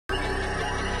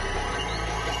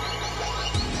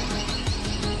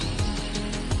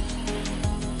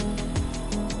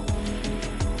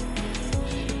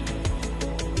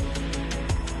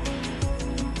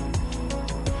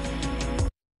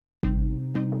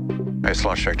Nice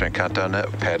launch trajectory and countdown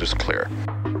net. Pad is clear.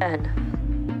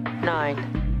 10,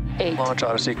 9, 8. Launch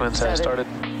auto sequence has started.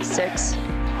 6,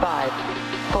 5,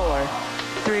 4,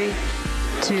 3,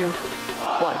 2,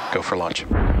 1. Go for launch.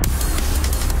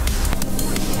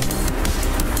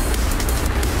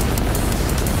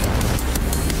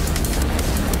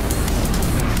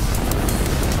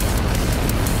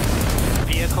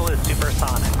 Vehicle is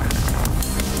supersonic.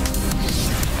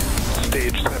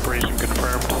 Stage separation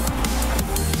confirmed.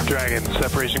 Dragon,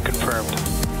 separation confirmed.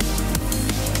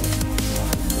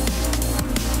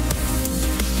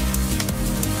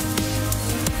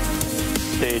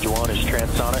 Stage 1 is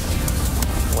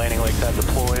transonic. Landing legs have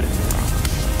deployed.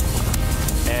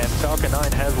 And Falcon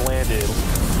 9 has landed.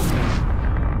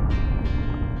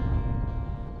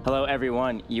 Hello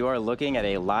everyone, you are looking at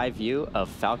a live view of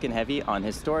Falcon Heavy on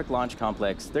historic Launch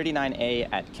Complex 39A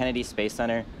at Kennedy Space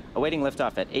Center, awaiting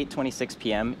liftoff at 8:26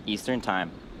 p.m. Eastern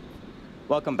Time.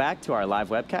 Welcome back to our live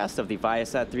webcast of the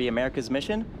ViaSat-3 Americas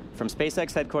mission from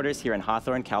SpaceX headquarters here in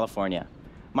Hawthorne, California.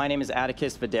 My name is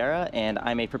Atticus Videra, and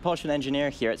I'm a propulsion engineer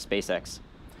here at SpaceX.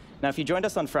 Now, if you joined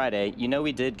us on Friday, you know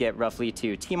we did get roughly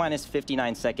to T-minus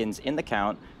 59 seconds in the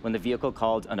count when the vehicle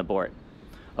called an abort.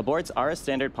 Aborts are a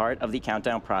standard part of the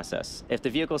countdown process. If the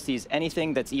vehicle sees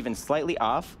anything that's even slightly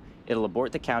off, it'll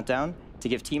abort the countdown to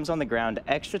give teams on the ground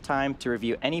extra time to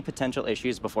review any potential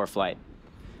issues before flight.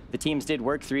 The teams did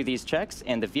work through these checks,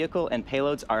 and the vehicle and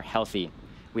payloads are healthy.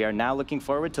 We are now looking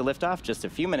forward to liftoff just a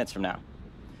few minutes from now.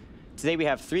 Today we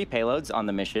have 3 payloads on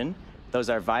the mission. Those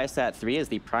are ViaSat-3 as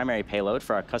the primary payload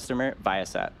for our customer,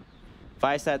 ViaSat.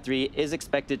 ViaSat-3 is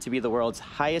expected to be the world's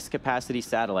highest capacity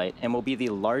satellite and will be the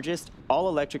largest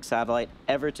all-electric satellite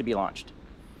ever to be launched.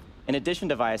 In addition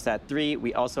to ViaSat-3,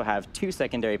 we also have 2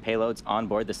 secondary payloads on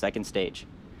board the second stage.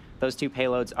 Those 2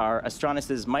 payloads are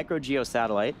Astronis' micro-geo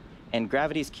satellite and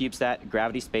Gravity's CubeSat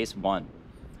Gravity Space 1.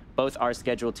 Both are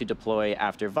scheduled to deploy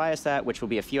after ViaSat, which will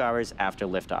be a few hours after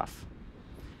liftoff.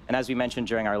 And as we mentioned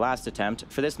during our last attempt,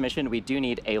 for this mission, we do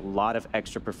need a lot of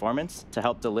extra performance to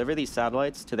help deliver these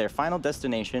satellites to their final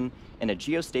destination in a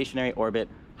geostationary orbit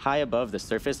high above the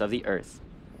surface of the Earth.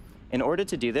 In order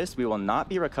to do this, we will not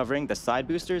be recovering the side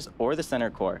boosters or the center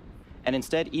core, and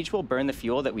instead each will burn the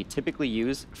fuel that we typically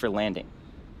use for landing.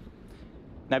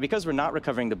 Now, because we're not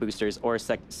recovering the boosters or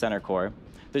center core,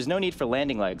 there's no need for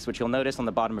landing legs, which you'll notice on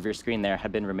the bottom of your screen there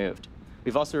have been removed.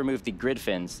 We've also removed the grid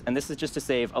fins, and this is just to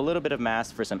save a little bit of mass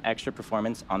for some extra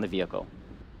performance on the vehicle.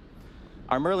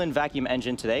 Our Merlin vacuum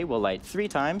engine today will light 3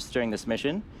 times during this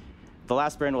mission. The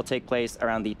last burn will take place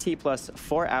around the T plus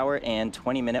 4 hour and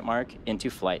 20 minute mark into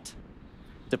flight.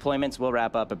 Deployments will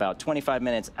wrap up about 25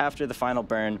 minutes after the final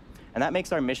burn, and that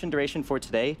makes our mission duration for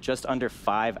today just under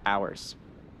 5 hours.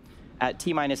 At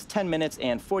T-minus 10 minutes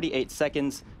and 48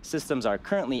 seconds, systems are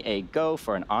currently a go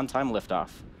for an on-time liftoff.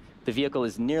 The vehicle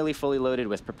is nearly fully loaded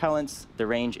with propellants, the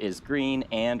range is green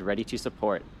and ready to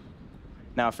support.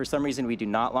 Now, if for some reason we do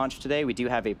not launch today, we do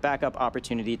have a backup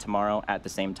opportunity tomorrow at the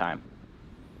same time.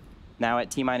 Now at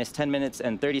T-minus 10 minutes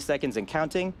and 30 seconds and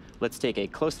counting, let's take a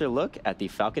closer look at the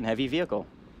Falcon Heavy vehicle.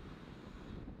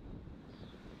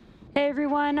 Hey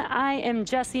everyone, I am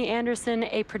Jesse Anderson,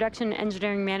 a production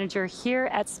engineering manager here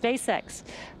at SpaceX.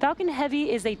 Falcon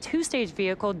Heavy is a 2-stage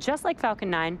vehicle just like Falcon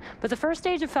 9, but the first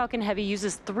stage of Falcon Heavy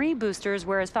uses 3 boosters,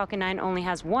 whereas Falcon 9 only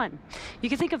has 1. You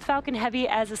can think of Falcon Heavy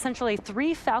as essentially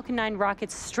 3 Falcon 9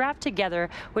 rockets strapped together,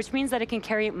 which means that it can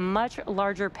carry much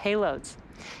larger payloads.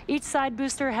 Each side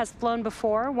booster has flown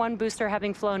before, one booster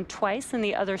having flown twice and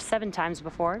the other 7 times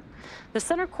before. The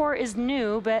center core is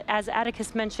new, but as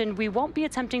Atticus mentioned, we won't be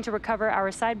attempting to recover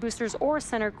our side boosters or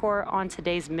center core on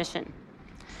today's mission.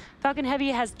 Falcon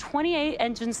Heavy has 28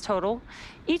 engines total.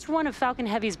 Each one of Falcon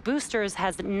Heavy's boosters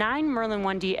has 9 Merlin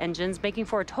 1D engines, making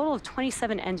for a total of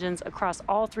 27 engines across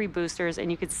all 3 boosters, and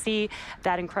you can see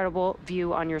that incredible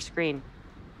view on your screen.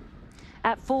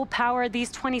 At full power,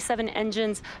 these 27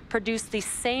 engines produce the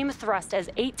same thrust as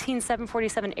 18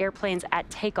 747 airplanes at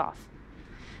takeoff.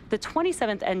 The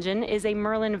 27th engine is a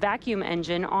Merlin vacuum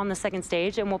engine on the second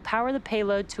stage and will power the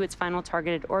payload to its final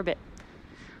targeted orbit.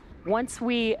 Once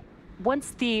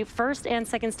the first and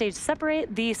second stage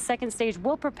separate, the second stage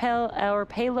will propel our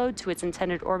payload to its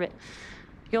intended orbit.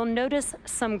 You'll notice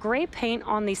some gray paint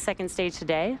on the second stage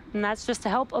today, and that's just to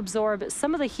help absorb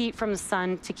some of the heat from the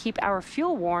sun to keep our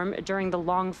fuel warm during the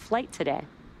long flight today.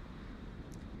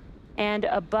 And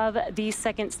above the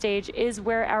second stage is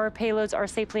where our payloads are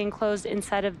safely enclosed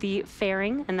inside of the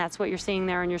fairing, and that's what you're seeing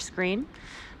there on your screen.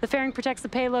 The fairing protects the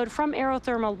payload from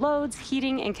aerothermal loads,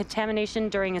 heating, and contamination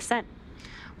during ascent.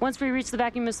 Once we reach the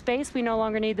vacuum of space, we no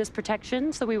longer need this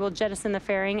protection, so we will jettison the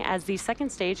fairing as the second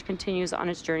stage continues on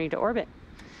its journey to orbit.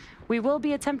 We will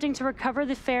be attempting to recover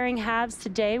the fairing halves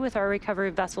today with our recovery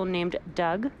vessel named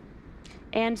Doug.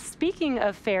 And speaking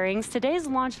of fairings, today's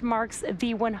launch marks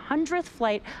the 100th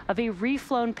flight of a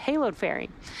reflown payload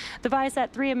fairing. The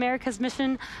ViaSat-3 Americas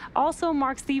mission also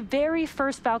marks the very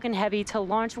first Falcon Heavy to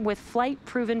launch with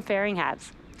flight-proven fairing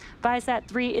halves.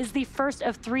 ViaSat-3 is the first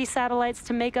of 3 satellites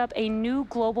to make up a new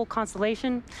global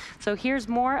constellation. So here's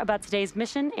more about today's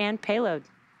mission and payload.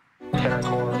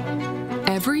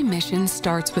 Every mission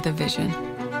starts with a vision.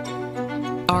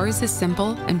 Ours is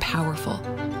simple and powerful.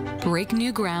 Break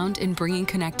new ground in bringing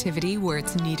connectivity where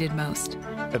it's needed most.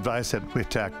 At ViaSat, we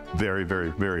attack very,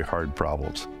 very, very hard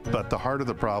problems. But the harder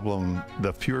the problem,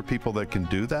 the fewer people that can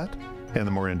do that, and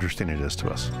the more interesting it is to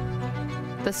us.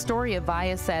 The story of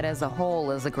ViaSat as a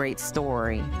whole is a great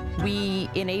story. We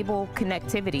enable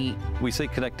connectivity. We say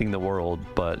connecting the world,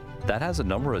 but that has a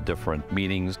number of different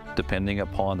meanings depending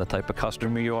upon the type of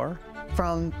customer you are.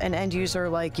 From an end user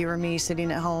like you or me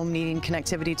sitting at home needing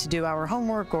connectivity to do our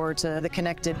homework, or to the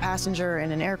connected passenger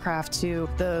in an aircraft, to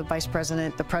the Vice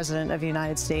President, the President of the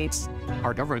United States.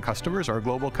 Our government customers are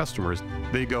global customers.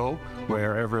 They go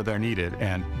wherever they're needed,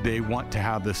 and they want to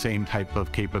have the same type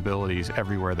of capabilities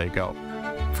everywhere they go.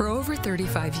 For over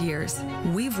 35 years,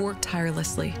 we've worked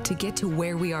tirelessly to get to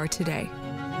where we are today,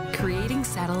 creating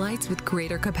satellites with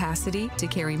greater capacity to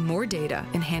carry more data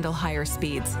and handle higher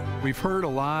speeds. We've heard a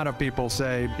lot of people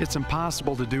say it's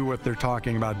impossible to do what they're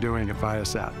talking about doing at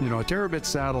ViaSat. You know, a terabit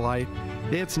satellite,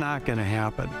 it's not going to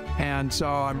happen. And so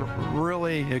I'm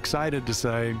really excited to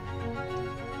say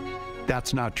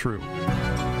that's not true.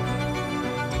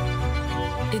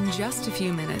 In just a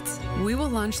few minutes, we will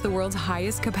launch the world's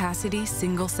highest capacity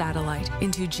single satellite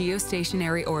into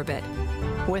geostationary orbit.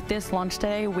 With this launch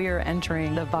day, we are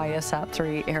entering the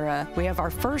ViaSat-3 era. We have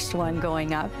our first one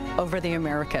going up over the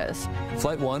Americas.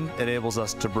 Flight 1 enables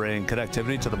us to bring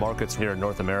connectivity to the markets here in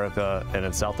North America and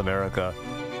in South America.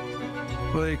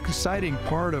 Well, the exciting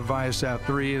part of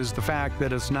ViaSat-3 is the fact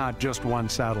that it's not just one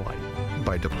satellite.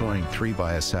 By deploying 3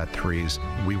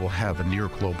 ViaSat-3s, we will have a near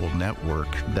global network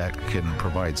that can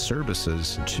provide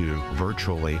services to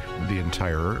virtually the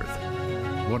entire Earth.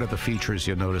 One of the features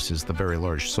you'll notice is the very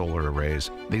large solar arrays.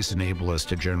 These enable us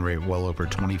to generate well over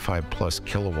 25+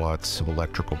 kilowatts of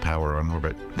electrical power on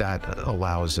orbit. That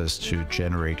allows us to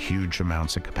generate huge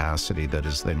amounts of capacity that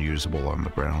is then usable on the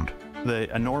ground.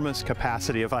 The enormous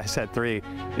capacity of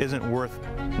ViaSat-3 isn't worth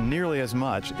nearly as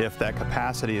much if that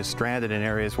capacity is stranded in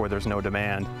areas where there's no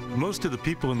demand. Most of the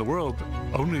people in the world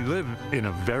only live in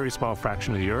a very small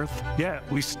fraction of the Earth. Yet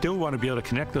we still want to be able to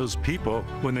connect those people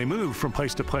when they move from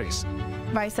place to place.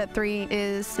 ViaSat-3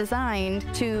 is designed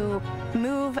to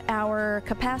move our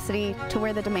capacity to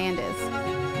where the demand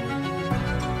is.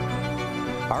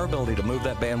 Our ability to move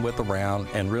that bandwidth around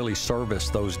and really service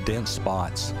those dense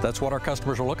spots, that's what our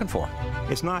customers are looking for.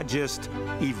 It's not just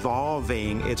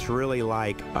evolving, it's really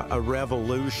like a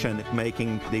revolution,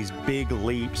 making these big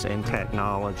leaps in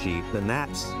technology, and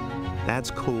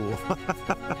that's cool.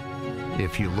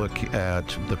 If you look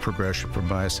at the progression from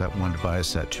ViaSat-1 to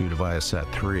ViaSat-2 to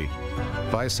ViaSat-3,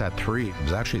 ViaSat-3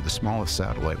 is actually the smallest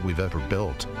satellite we've ever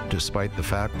built, despite the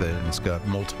fact that it's got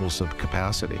multiples of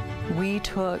capacity. We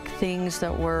took things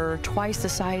that were twice the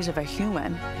size of a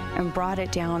human and brought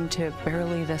it down to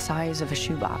barely the size of a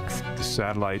shoebox. The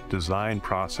satellite design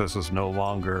process is no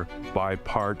longer buy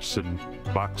parts and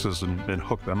boxes and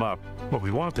hook them up. What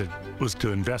we wanted was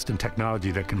to invest in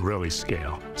technology that can really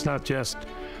scale. It's not just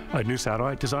a new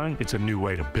satellite design, it's a new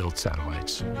way to build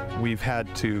satellites. We've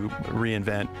had to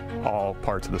reinvent all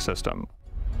parts of the system.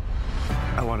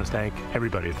 I want to thank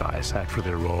everybody at ViaSat for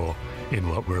their role in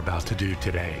what we're about to do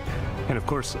today. And of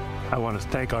course, I want to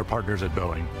thank our partners at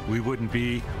Boeing. We wouldn't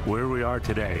be where we are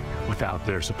today without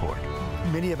their support.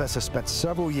 Many of us have spent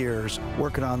several years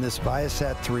working on this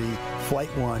ViaSat-3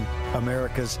 Flight 1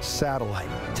 Americas satellite.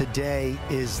 Today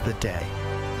is the day.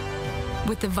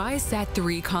 With the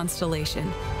ViaSat-3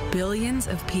 constellation, billions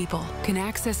of people can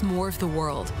access more of the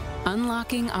world,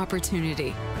 unlocking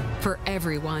opportunity for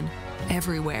everyone,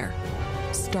 everywhere,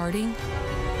 starting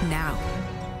now.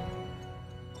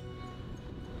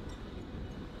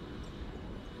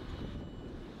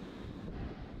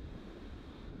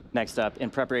 Next up, in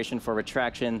preparation for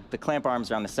retraction, the clamp arms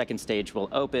around the second stage will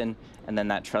open, and then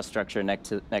that truss structure next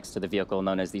to the vehicle,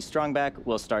 known as the strongback,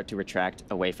 will start to retract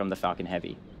away from the Falcon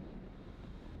Heavy.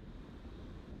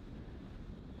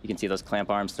 You can see those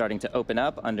clamp arms starting to open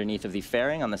up underneath of the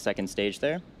fairing on the second stage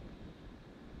there.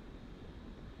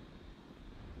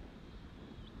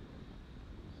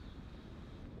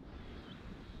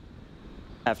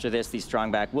 After this, the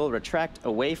strongback will retract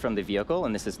away from the vehicle,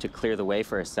 and this is to clear the way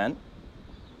for ascent.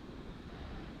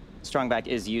 strongback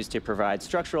is used to provide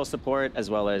structural support as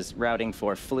well as routing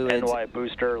for fluids. NY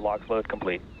booster, LOX load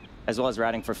complete. As well as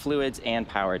routing for fluids and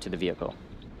power to the vehicle.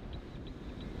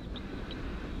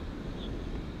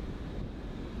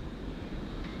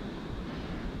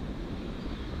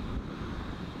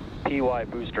 PY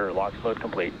booster, LOX load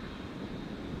complete.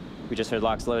 We just heard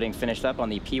LOX loading finished up on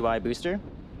the PY booster.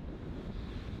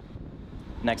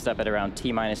 Next up at around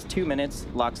T-minus 2 minutes,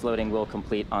 LOX loading will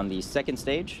complete on the second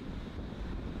stage.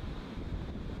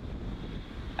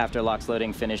 After LOX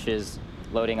loading finishes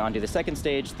loading onto the second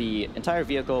stage, the entire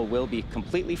vehicle will be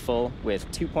completely full with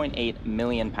 2.8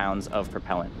 million pounds of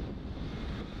propellant.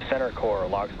 Center core,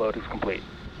 LOX load is complete.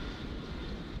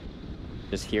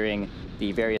 Just hearing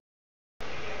the various...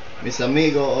 Mis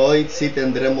amigos, hoy sí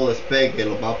tendremos despegue,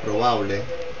 lo más probable.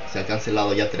 Se ha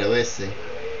cancelado ya 3 veces,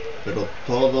 pero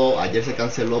todo ayer se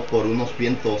canceló por unos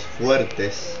vientos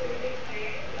fuertes.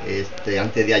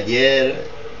 Antes de ayer,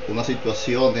 unas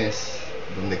situaciones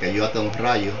donde cayó hasta un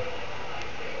rayo.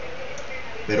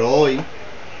 Pero hoy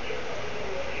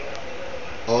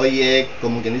es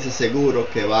como quien dice seguro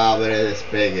que va a haber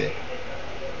despegue.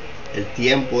 El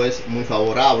tiempo es muy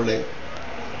favorable,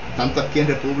 tanto aquí en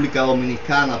República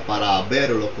Dominicana para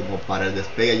verlo como para el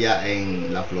despegue ya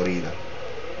en la Florida.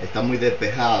 Está muy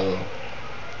despejado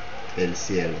el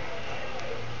cielo.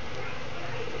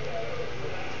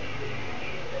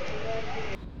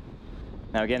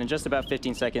 Now again, in just about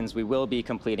 15 seconds, we will be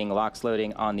completing LOX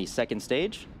loading on the second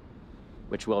stage,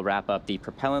 which will wrap up the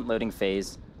propellant loading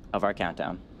phase of our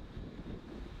countdown.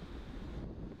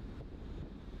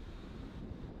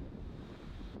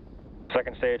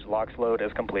 Second stage, LOX load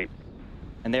is complete.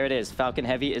 And there it is. Falcon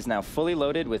Heavy is now fully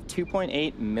loaded with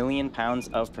 2.8 million pounds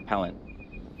of propellant.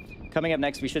 Coming up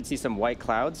next, we should see some white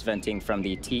clouds venting from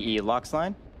the TE LOX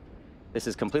line. This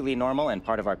is completely normal and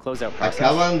part of our closeout process.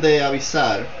 Acaban de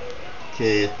avisar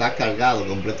que está cargado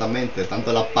completamente,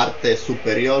 tanto la parte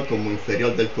superior como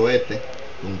inferior del cohete,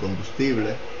 con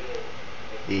combustible.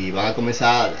 Y van a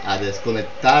comenzar a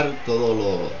desconectar todos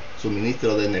los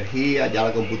suministros de energía. Ya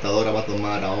la computadora va a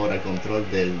tomar ahora el control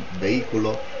del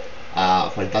vehículo,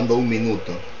 faltando 1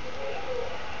 minuto.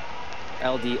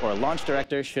 LD or launch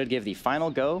director should give the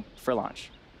final go for launch.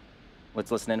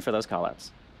 Let's listen in for those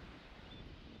callouts.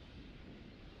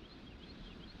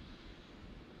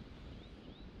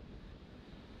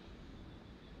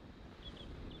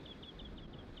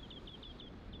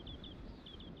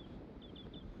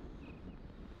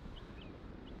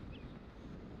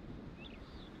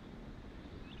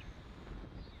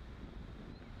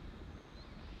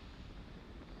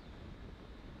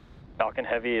 Falcon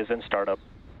Heavy is in startup.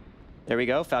 There we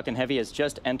go. Falcon Heavy has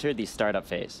just entered the startup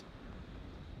phase.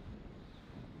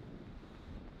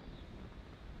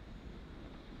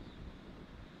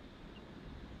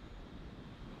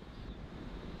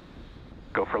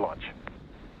 Go for launch.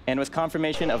 And with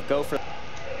confirmation of go for...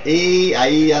 Y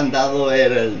ahí han dado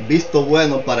el visto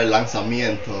bueno para el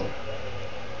lanzamiento.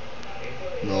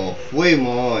 Nos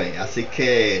fuimos hoy, así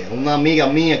que una amiga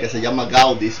mía que se llama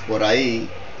Gaudis por ahí,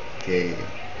 que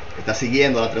está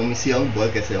siguiendo la transmisión,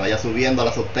 puede que se vaya subiendo a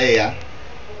la azotea,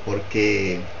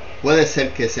 porque puede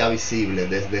ser que sea visible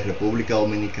desde República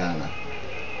Dominicana.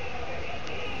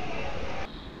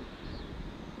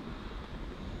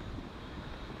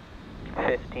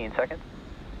 Seconds.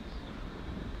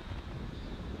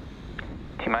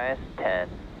 T-minus 10,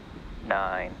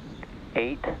 9,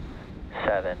 8,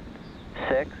 7,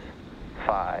 6,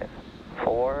 5,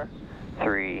 4,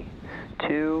 3,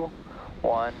 2,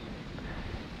 1.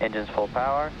 Engines full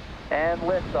power, and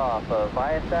liftoff of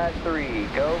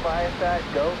ViaSat-3. Go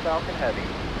ViaSat, go Falcon Heavy.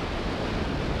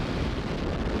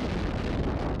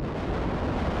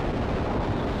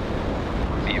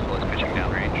 Vehicle is pitching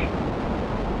downrange.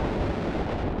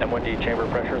 M1D chamber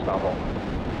pressure is nominal.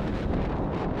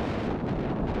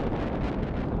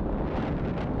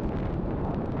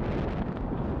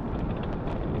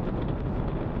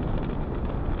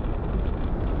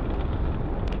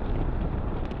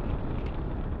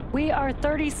 We are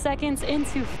 30 seconds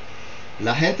into...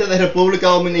 La gente de República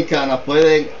Dominicana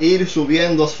pueden ir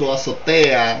subiendo a su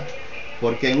azotea,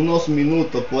 porque en unos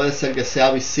minutos puede ser que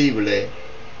sea visible,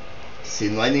 si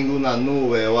no hay ninguna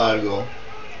nube o algo,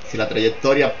 si la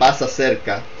trayectoria pasa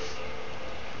cerca,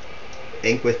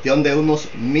 en cuestión de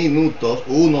unos minutos,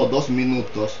 1 o 2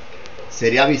 minutos,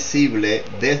 sería visible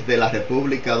desde la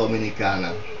República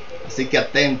Dominicana. Así que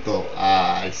atento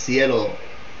al cielo,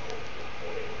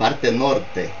 parte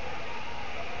norte.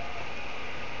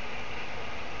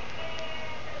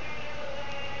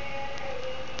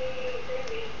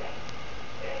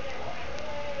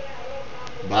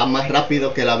 Va más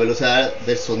rápido que la velocidad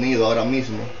del sonido ahora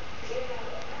mismo.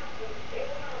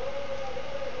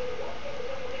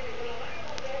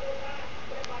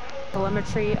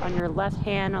 telemetry on your left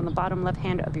hand, on the bottom left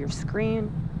hand of your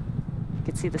screen. You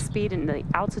can see the speed and the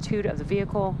altitude of the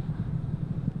vehicle.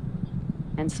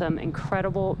 And some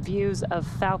incredible views of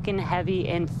Falcon Heavy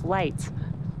in flight.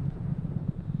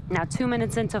 Now, 2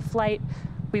 minutes into flight,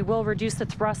 we will reduce the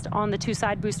thrust on the two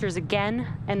side boosters again,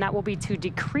 and that will be to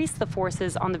decrease the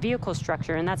forces on the vehicle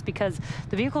structure. And that's because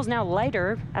the vehicle is now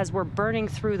lighter as we're burning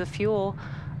through the fuel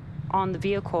on the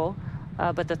vehicle,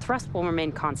 but the thrust will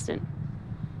remain constant.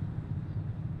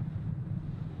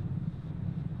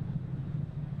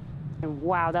 And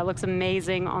wow, that looks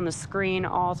amazing on the screen,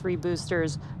 all three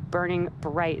boosters burning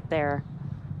bright there.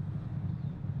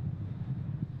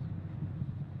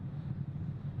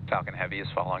 Falcon Heavy is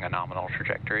following a nominal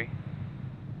trajectory.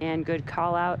 And good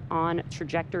call out on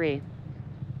trajectory.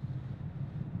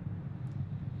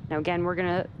 Now again, we're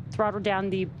gonna throttle down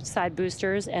the side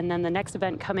boosters, and then the next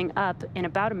event coming up in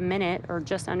about a minute, or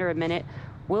just under a minute,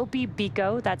 will be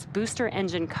BECO. That's booster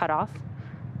engine cutoff.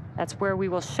 That's where we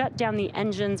will shut down the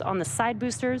engines on the side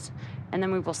boosters, and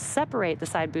then we will separate the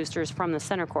side boosters from the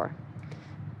center core.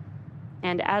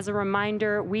 And as a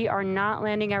reminder, we are not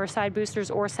landing our side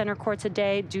boosters or center core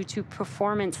today due to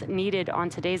performance needed on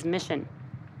today's mission.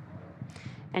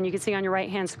 And you can see on your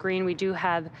right-hand screen, we do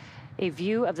have a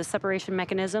view of the separation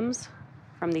mechanisms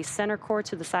from the center core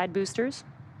to the side boosters.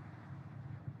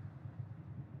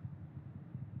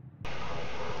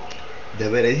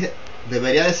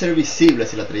 Debería de ser visible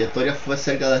si la trayectoria fue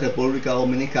cerca de República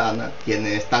Dominicana.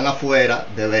 Quienes están afuera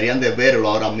deberían de verlo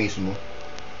ahora mismo,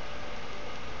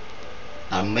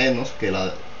 a menos que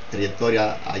la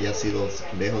trayectoria haya sido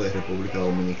lejos de República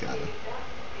Dominicana.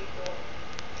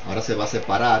 Ahora se va a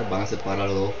separar, van a separar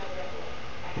los dos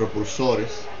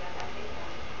propulsores,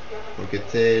 porque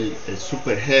este es el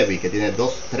Super Heavy, que tiene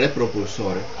tres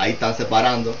propulsores. Ahí están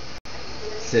separando.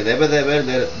 Se debe de ver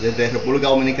desde República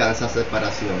Dominicana esa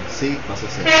separación. Sí, pasó a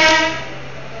ser.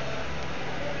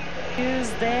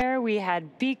 There we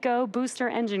had BECO, booster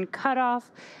engine cutoff,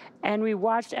 and we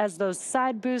watched as those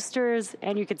side boosters,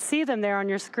 and you could see them there on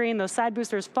your screen, those side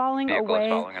boosters falling Vehicle away.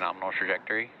 is following a nominal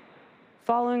trajectory.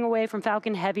 Falling away from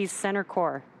Falcon Heavy's center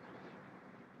core.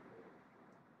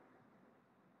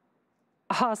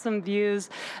 Awesome views.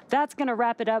 That's going to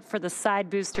wrap it up for the side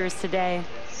boosters today.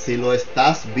 Si lo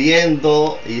estás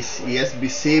viendo y si es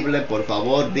visible, por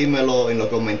favor dímelo en los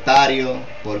comentarios,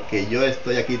 porque yo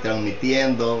estoy aquí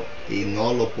transmitiendo y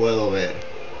no lo puedo ver.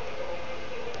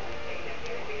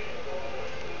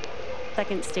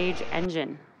 Second stage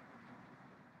engine.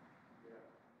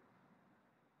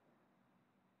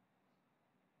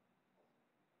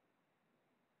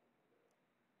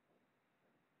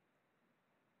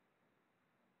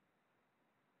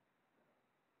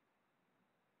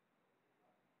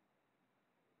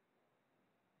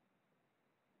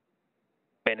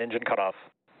 Main engine cutoff.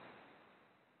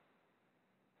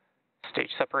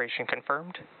 Stage separation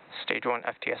confirmed. Stage 1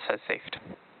 FTS has safed.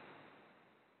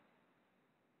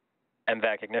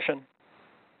 MVAC ignition.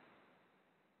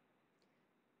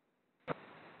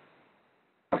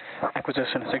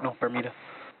 Acquisition signal, Bermuda.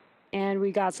 And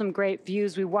we got some great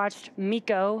views. We watched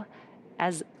MECO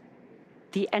as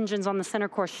the engines on the center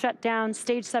core shut down,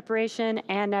 stage separation,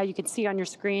 and now you can see on your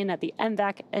screen that the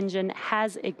MVAC engine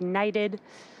has ignited.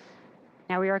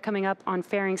 Now we are coming up on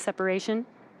fairing separation.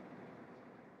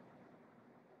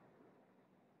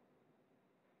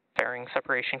 Fairing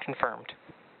separation confirmed.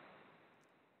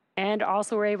 And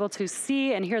also we're able to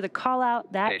see and hear the call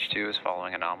out that Stage 2 is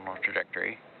following a nominal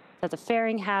trajectory. That the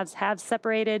fairing halves have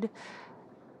separated.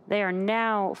 They are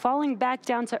now falling back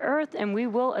down to Earth, and we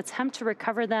will attempt to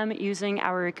recover them using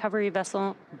our recovery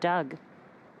vessel, Doug.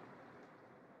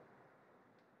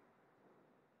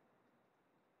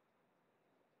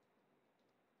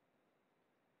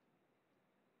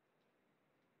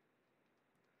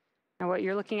 Now what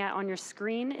you're looking at on your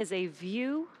screen is a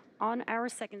view on our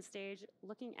second stage,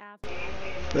 looking after.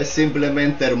 Es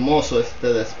simplemente hermoso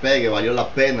este despegue, valió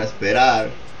la pena esperar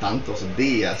tantos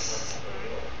días.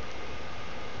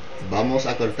 Vamos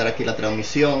a cortar aquí la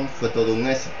transmisión, fue todo un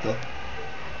éxito.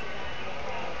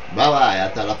 Bye bye,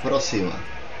 hasta la próxima.